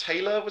Nat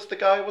Taylor was the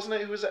guy, wasn't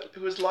it?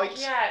 Who was Light?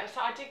 Yeah,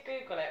 I did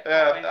Google it.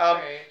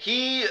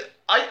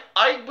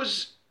 I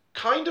was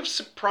kind of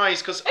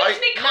surprised because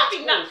it can't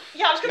be Nat.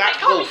 Yeah, I was going to say it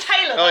can't Wolf. be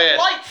Taylor. Oh, yes.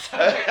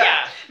 Light's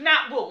yeah,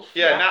 Nat Wolf.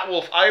 Yeah, Nat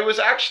Wolf. I was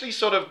actually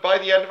sort of by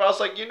the end of it, I was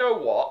like, you know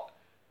what?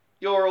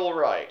 You're all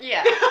right.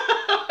 Yeah.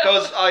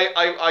 Because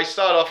I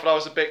started off and I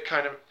was a bit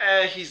kind of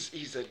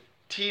he's a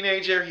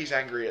teenager. He's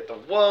angry at the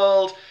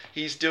world.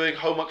 He's doing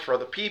homework for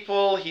other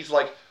people. He's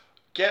like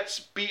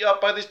gets beat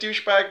up by this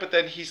douchebag, but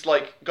then he's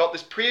like got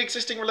this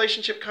pre-existing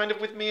relationship kind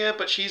of with Mia,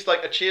 but she's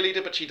like a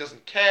cheerleader, but she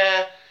doesn't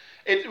care.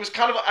 It was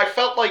kind of, I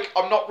felt like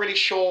I'm not really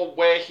sure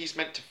where he's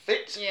meant to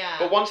fit. Yeah.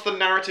 But once the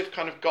narrative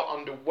kind of got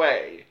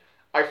underway,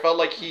 I felt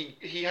like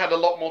he had a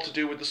lot more to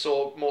do with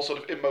the more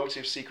sort of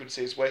emotive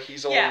sequences where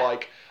he's all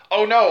like,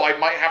 oh no, I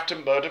might have to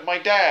murder my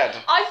dad.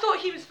 I thought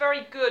he was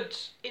very good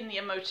in the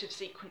emotive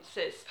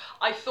sequences.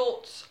 I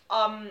thought,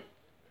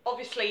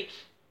 obviously,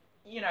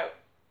 you know,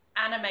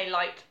 anime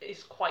Light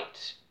is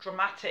quite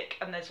dramatic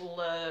and there's all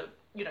the,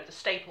 you know, the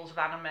staples of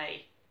anime.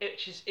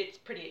 It's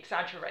pretty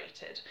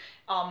exaggerated.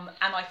 And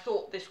I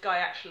thought this guy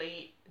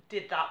actually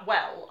did that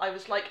well. I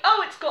was like,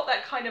 oh, it's got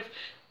that kind of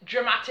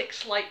dramatic,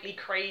 slightly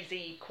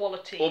crazy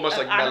quality. Almost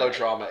like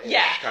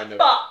melodrama-ish kind of.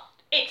 But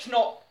it's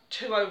not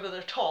too over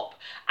the top.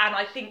 And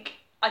I think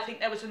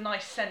there was a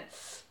nice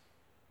sense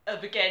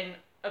of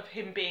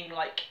him being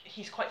like,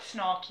 he's quite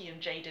snarky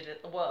and jaded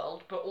at the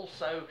world, but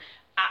also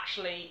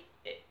actually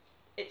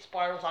it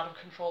spirals out of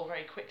control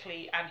very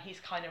quickly and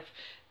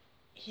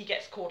he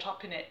gets caught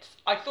up in it.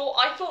 I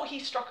thought he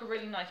struck a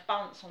really nice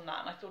balance on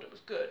that, and I thought it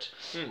was good.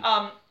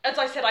 As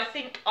I said, I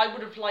think I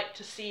would have liked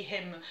to see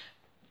him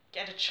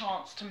get a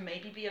chance to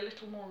maybe be a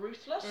little more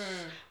ruthless.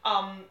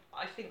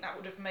 I think that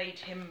would have made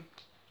him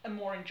a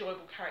more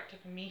enjoyable character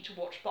for me to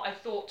watch. But I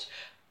thought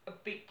a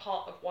big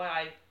part of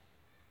why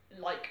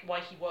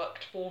he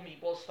worked for me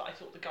was that I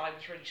thought the guy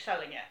was really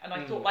selling it, and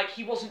I thought like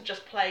he wasn't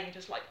just playing it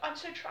as like I'm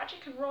so tragic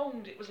and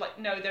wronged. It was like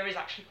no, there is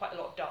actually quite a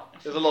lot of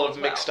darkness. There's a lot of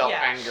mixed up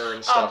anger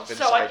and stuff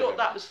inside so I thought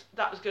of him.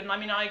 that was good, and I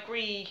mean I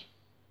agree.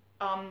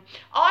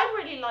 I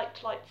really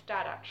liked Light's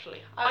dad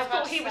actually. I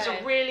thought he was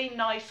a really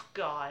nice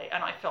guy,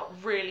 and I felt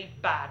really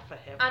bad for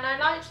him. And I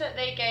liked that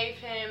they gave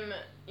him,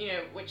 you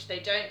know, which they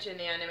don't do in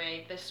the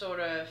anime, this sort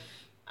of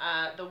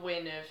the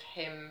win of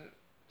him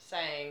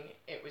saying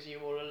it was you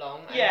all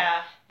along.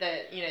 Yeah.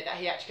 That, you know, that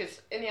he actually,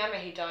 because in the anime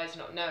he dies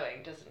not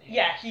knowing, doesn't he?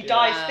 Yeah, he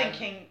dies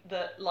thinking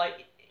that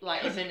like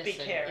he's couldn't be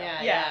innocent.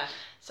 Kira. Yeah.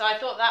 So I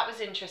thought that was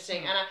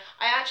interesting, and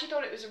I actually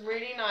thought it was a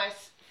really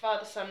nice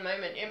father-son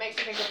moment. It makes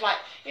me think of like,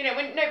 you know,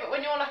 when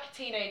you're like a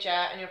teenager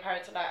and your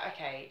parents are like,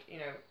 okay, you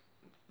know,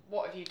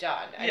 what have you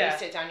done? And you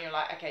sit down and you're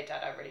like, okay,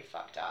 Dad, I really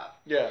fucked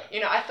up. Yeah. You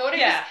know, I thought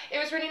it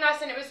was really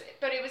nice, and it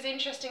was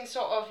interesting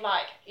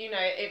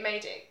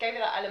it gave it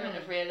that element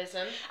of realism.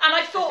 And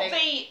I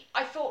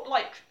thought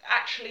like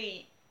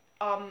actually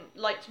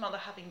Light's mother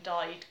having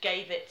died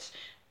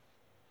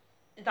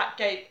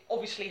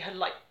obviously had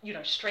like, you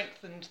know,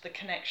 strengthened the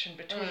connection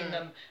between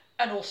them,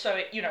 and also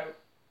it, you know,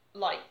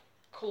 like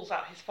calls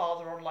out his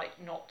father on like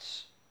not,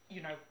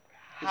 you know,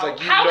 how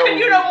can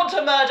you not want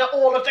to murder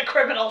all of the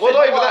criminals? Well,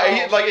 not even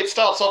that. It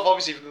starts off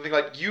obviously from the thing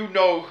like, you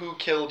know who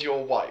killed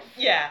your wife.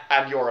 Yeah.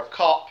 And you're a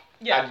cop.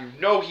 Yeah. And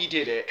you know he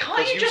did it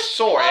because you just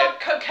saw it.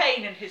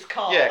 Cocaine in his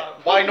car. Yeah. Though?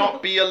 Why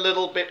not be a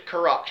little bit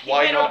corrupt? He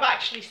may not have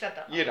actually said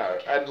that. You know,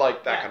 and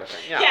like that kind of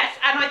thing. Yeah. Yes,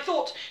 and I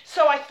thought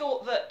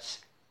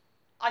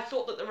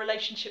that the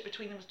relationship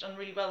between them was done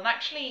really well, and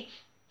actually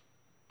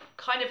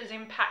kind of has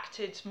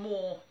impacted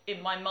more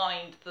in my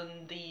mind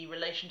than the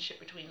relationship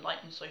between Light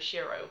and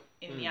Soshiro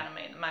in the anime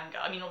and the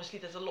manga. I mean, obviously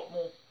there's a lot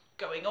more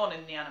going on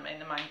in the anime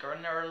and the manga,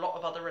 and there are a lot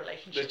of other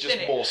relationships in it. There's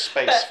just more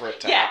space for it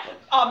to happen.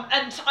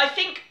 And I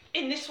think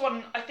in this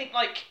one, I think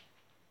like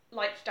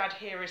Light's dad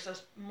here is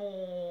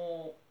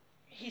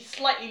he's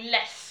slightly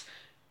less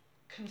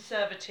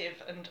conservative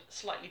and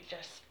slightly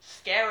less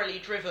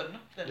scarily driven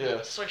than Yeah.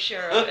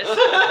 Soichiro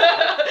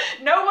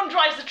is. No one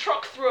drives a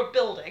truck through a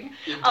building.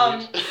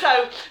 Indeed.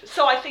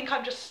 So I think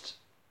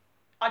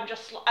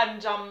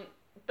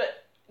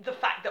but the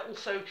fact that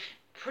also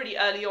pretty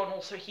early on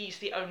also he's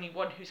the only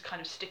one who's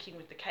kind of sticking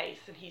with the case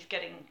and he's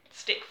getting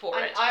stick for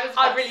And it. I was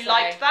about to really say-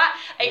 liked that.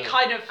 It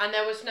kind of And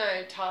there was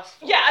no task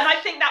force. yeah, and I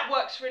think that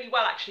works really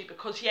well actually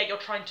because you're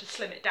trying to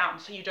slim it down,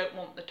 so you don't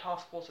want the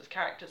task force as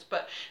characters,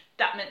 but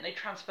that meant they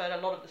transferred a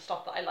lot of the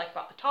stuff that I like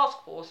about the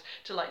task force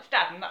to Light's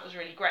dad, and that was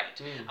really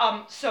great.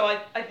 So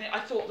I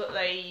thought that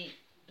they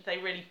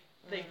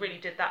really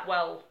did that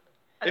well.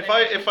 And If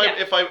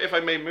then- I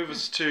may move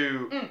us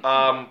to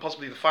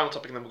possibly the final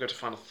topic, and then we'll go to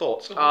final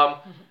thoughts.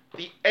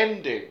 The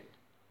ending.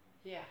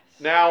 Yes.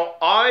 Now,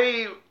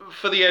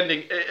 for the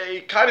ending,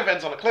 it kind of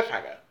ends on a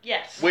cliffhanger.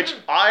 Yes. Which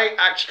I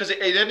actually, because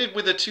it ended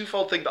with a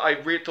twofold thing that I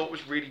thought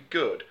was really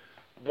good.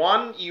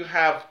 One, you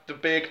have the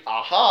big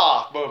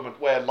aha moment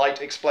where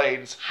Light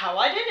explains how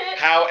I did it.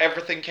 how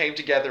everything came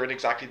together in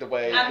exactly the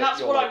way that And that's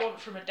you're what like, I want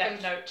from a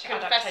Death Note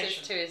Confesses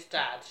adaptation. to his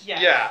dad.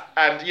 Yes. Yeah,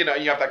 and you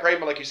have that great,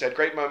 like you said,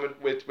 great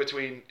moment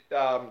between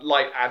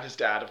Light and his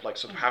dad of like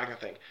sort of having a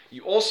thing.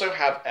 You also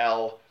have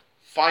L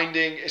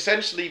finding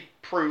essentially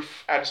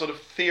proof and sort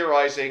of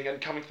theorizing and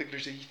coming to the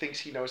conclusion he thinks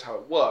he knows how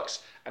it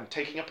works and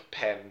taking up a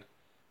pen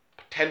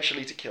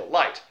potentially to kill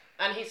Light.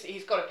 And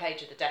he's got a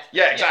page of the death.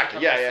 Yeah,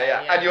 exactly.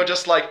 Yeah. And you're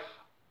just like,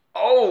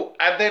 oh,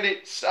 and then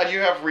you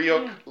have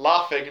Ryuk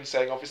laughing and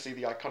saying, obviously,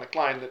 the iconic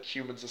line that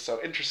humans are so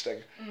interesting.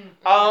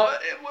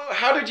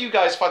 How did you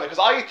guys find that?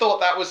 Because I thought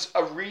that was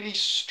a really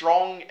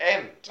strong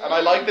end, and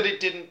I like that it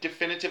didn't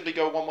definitively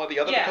go one way or the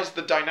other because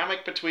the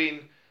dynamic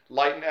between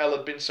Light and L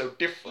had been so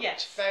different.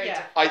 Yes. Very yeah.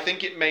 different. I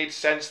think it made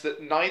sense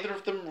that neither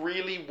of them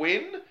really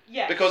win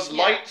Yes. because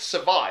yeah. Light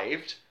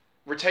survived,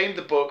 retained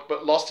the book,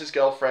 but lost his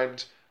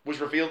girlfriend. Was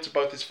revealed to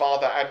both his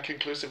father and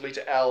conclusively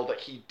to L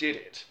that he did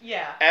it.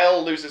 Yeah.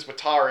 L loses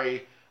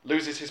Watari,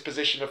 loses his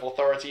position of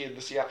authority in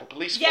the Seattle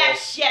police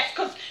force. Yes,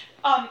 because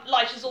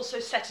Light has also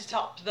set it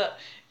up that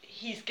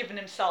he's given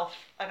himself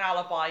an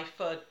alibi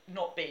for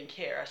not being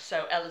Kira,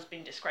 so L has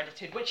been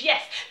discredited, which,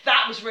 yes,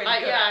 that was really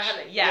good, yeah,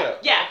 actually. I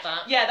Yeah,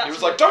 that. that's He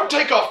was like, "Don't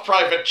take off,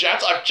 Private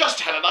Jet. I've just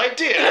had an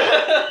idea."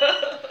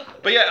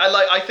 But yeah,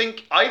 I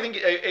think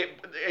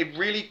it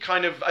really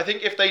kind of. I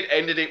think if they'd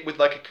ended it with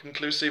like a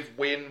conclusive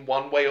win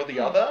one way or the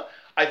other,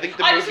 I think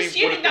the I movie was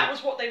assuming would have that been.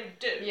 was what they would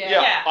do.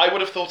 Yeah. I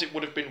would have thought it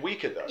would have been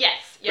weaker though.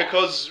 Yes, yeah.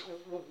 Because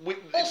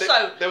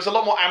Also- there was a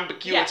lot more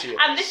ambiguity. in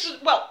and this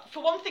was, well,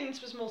 for one thing,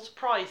 this was more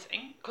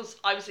surprising, because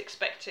I was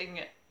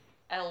expecting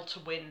L to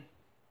win,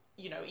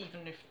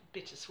 even if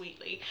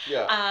bittersweetly.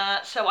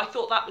 Yeah. So I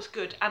thought that was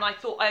good, and I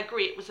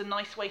agree, it was a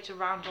nice way to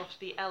round off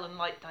the L and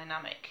Light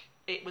dynamic.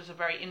 It was a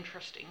very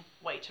interesting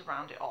way to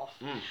round it off.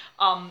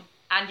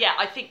 And yeah,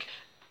 I think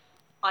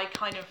I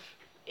kind of,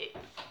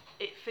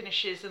 it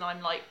finishes and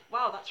I'm like,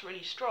 wow, that's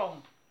really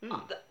strong.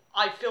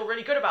 I feel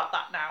really good about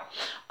that now.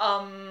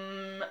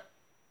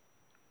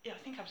 Yeah,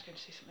 I think I was going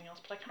to say something else,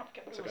 but I cannot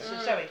get what it was. okay.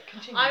 So Zoe,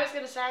 continue. I was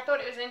going to say, I thought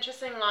it was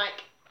interesting,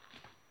 like,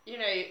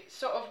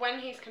 sort of when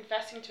he's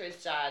confessing to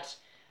his dad,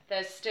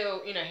 there's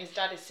still, his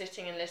dad is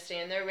sitting and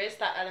listening, and there is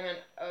that element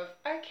of,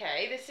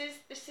 okay, this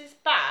is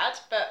bad,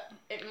 but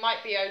it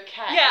might be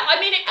okay. Yeah, I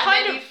mean, it and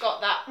kind then of... you've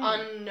got that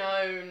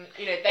unknown,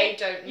 they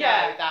don't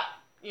know that,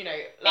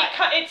 like...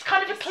 It's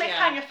kind of a it's-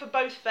 cliffhanger for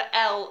both for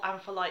Elle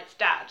and for Light's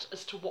dad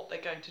as to what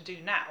they're going to do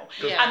now.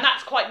 Yeah. And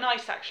that's quite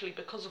nice, actually,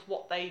 because of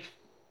what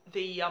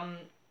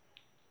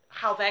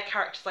how their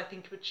characters, I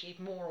think, have achieved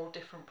more or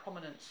different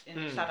prominence in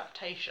this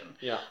adaptation.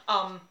 Yeah.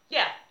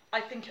 Yeah,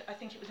 I think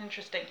it was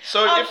interesting.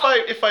 So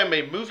if I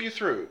may move you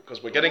through,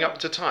 because we're getting up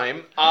to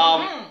time.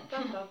 Bum,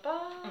 bum,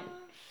 bum.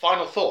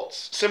 Final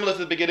thoughts. Similar to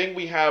the beginning,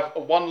 we have a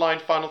one-line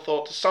final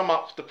thought to sum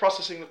up the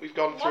processing that we've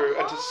gone through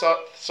and to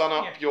sum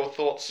up your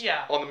thoughts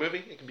on the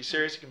movie. It can be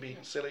serious, it can be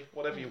silly,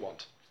 whatever you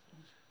want.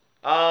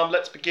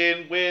 Let's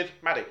begin with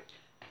Maddie.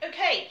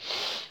 Okay.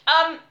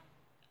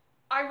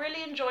 I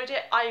really enjoyed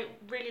it. I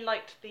really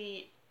liked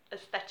the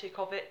aesthetic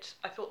of it.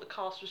 I thought the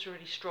cast was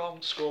really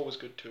strong. Score was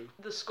good too.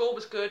 The score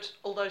was good,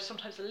 although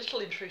sometimes a little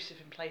intrusive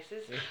in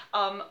places.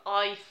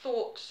 I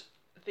thought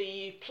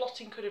the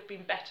plotting could have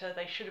been better.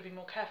 They should have been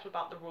more careful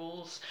about the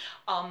rules.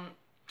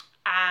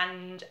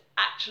 And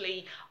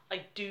actually,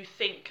 I do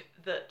think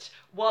that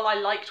while I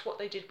liked what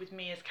they did with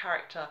Mia's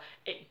character,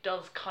 it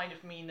does kind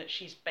of mean that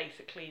she's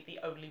basically the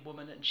only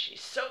woman and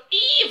she's so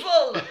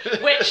evil!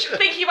 Which,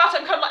 thinking about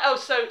it, I'm kind of like, oh,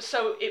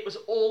 so it was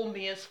all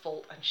Mia's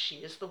fault and she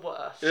is the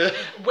worst.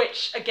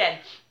 Which, again,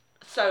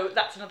 so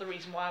that's another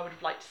reason why I would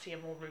have liked to see a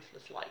more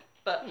ruthless Light.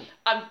 But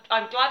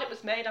I'm glad it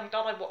was made. I'm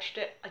glad I watched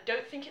it. I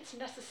don't think it's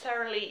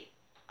necessarily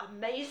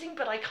amazing,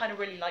 but I kind of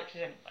really liked it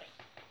anyway.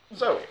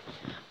 Zoe.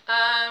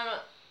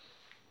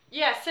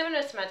 Yeah,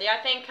 similar to Maddie.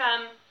 I think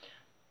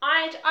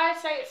I'd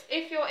say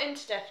if you're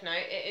into Death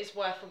Note, it is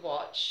worth a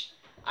watch.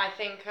 I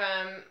think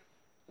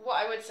what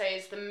I would say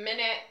is the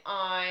minute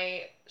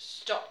I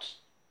stopped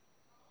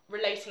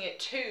relating it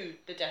to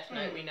the Death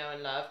Note we know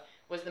and love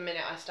was the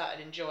minute I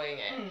started enjoying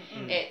it.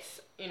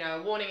 It's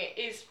a warning. It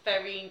is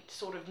very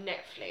sort of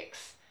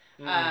Netflix.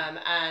 Mm.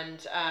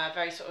 And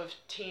very sort of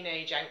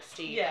teenage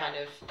angsty kind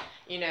of,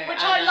 Which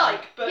I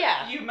like, but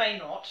you may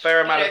not.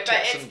 Fair amount of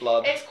tits and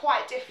blood. It's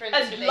quite different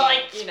And to the,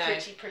 lights,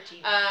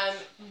 pretty.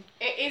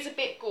 It is a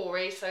bit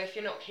gory, so if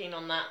you're not keen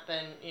on that,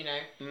 then,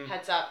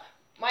 heads up.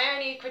 My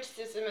only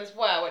criticism as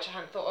well, which I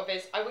hadn't thought of,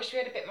 is I wish we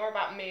had a bit more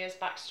about Mia's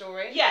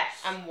backstory.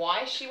 Yes. And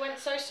why she went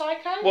so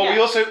psycho. Well,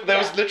 there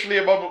was literally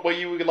a moment where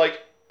you were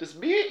like, does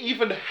Mia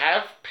even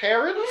have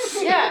parents?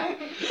 Yeah.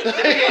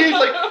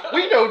 Like,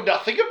 we know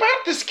nothing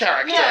about this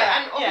character.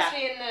 Yeah, and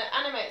obviously in the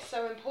anime it's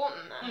so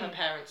important that her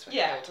parents were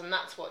killed, and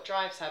that's what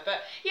drives her.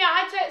 But yeah,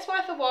 I'd say it's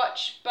worth a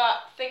watch,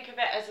 but think of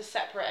it as a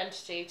separate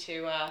entity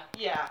to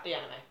the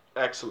anime.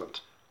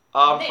 Excellent.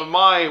 For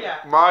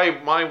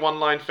my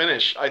one-line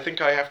finish, I think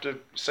I have to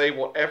say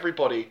what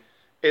everybody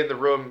in the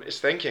room is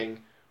thinking,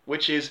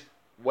 which is,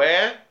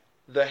 where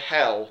the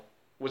hell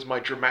was my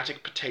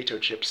dramatic potato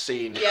chip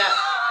scene? Yeah.